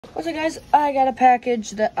What's up, guys? I got a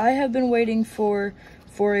package that I have been waiting for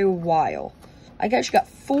a while. I actually got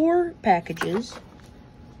 4 packages.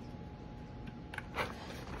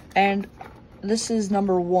 And this is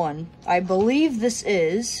number 1. I believe this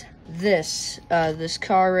is this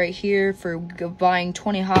car right here for buying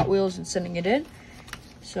 20 Hot Wheels and sending it in.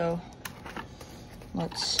 So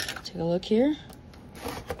let's take a look here.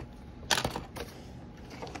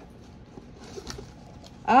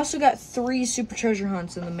 I also got 3 Super Treasure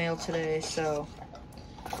Hunts in the mail today, so,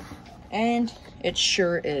 and it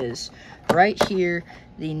sure is. Right here,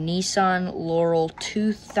 the Nissan Laurel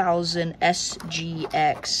 2000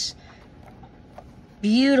 SGX.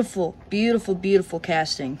 Beautiful, beautiful, beautiful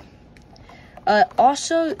casting.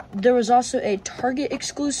 Also, there was also a Target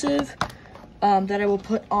exclusive that I will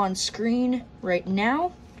put on screen right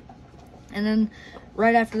now. And then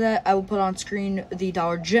right after that, I will put on screen the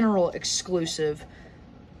Dollar General exclusive.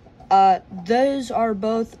 Those are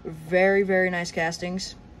both very, very nice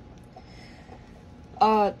castings.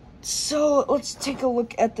 So let's take a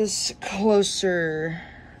look at this closer.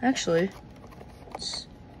 Actually, let's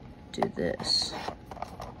do this.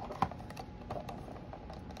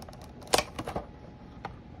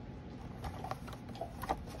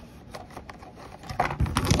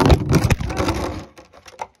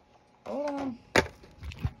 Hold on.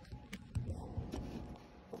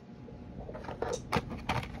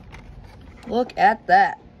 Look at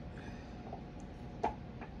that.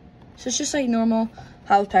 So it's just like normal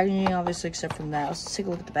house packaging, obviously, except from that. Let's take a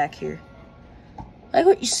look at the back here. Like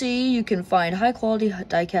what you see, you can find high-quality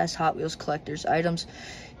die-cast Hot Wheels collector's items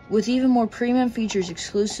with even more premium features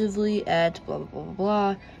exclusively at blah, blah, blah, blah,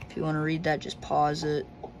 blah. If you want to read that, just pause it.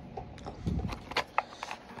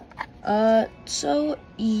 So,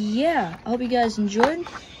 yeah. I hope you guys enjoyed.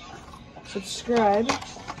 Subscribe.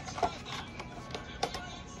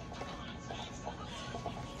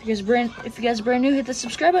 If you guys are brand new, hit the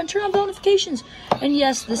subscribe button, turn on bell notifications. And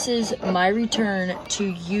yes, this is my return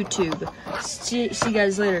to YouTube. See you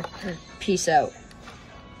guys later. Peace out.